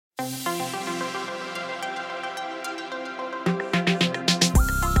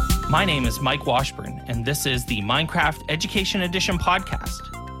My name is Mike Washburn, and this is the Minecraft Education Edition podcast.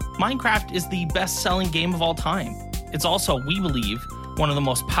 Minecraft is the best-selling game of all time. It's also, we believe, one of the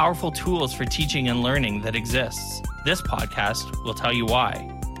most powerful tools for teaching and learning that exists. This podcast will tell you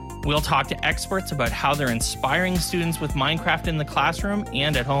why. We'll talk to experts about how they're inspiring students with Minecraft in the classroom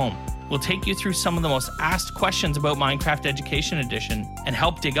and at home. We'll take you through some of the most asked questions about Minecraft Education Edition and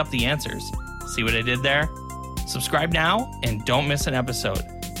help dig up the answers. See what I did there? Subscribe now and don't miss an episode.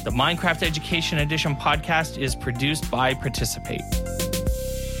 The Minecraft Education Edition podcast is produced by Participate.